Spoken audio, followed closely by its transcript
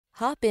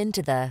Hop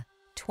into the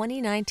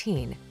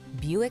 2019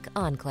 Buick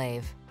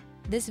Enclave.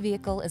 This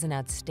vehicle is an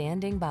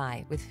outstanding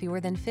buy with fewer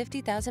than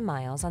 50,000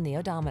 miles on the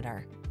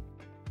odometer.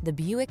 The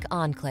Buick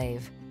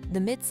Enclave, the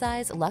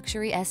midsize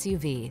luxury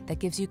SUV that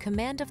gives you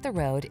command of the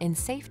road in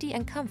safety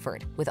and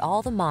comfort with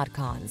all the mod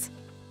cons.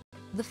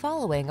 The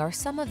following are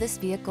some of this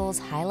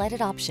vehicle's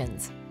highlighted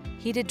options: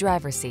 heated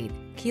driver's seat,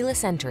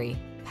 keyless entry,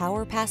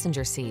 power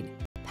passenger seat,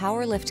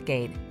 power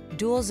liftgate,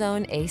 dual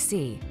zone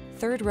AC,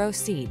 third row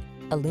seat,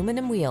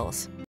 aluminum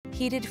wheels,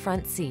 heated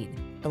front seat,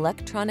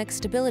 electronic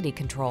stability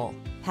control,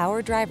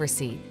 power driver's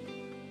seat.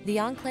 The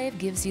Enclave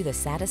gives you the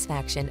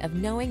satisfaction of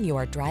knowing you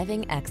are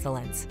driving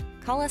excellence.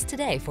 Call us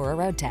today for a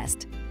road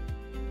test.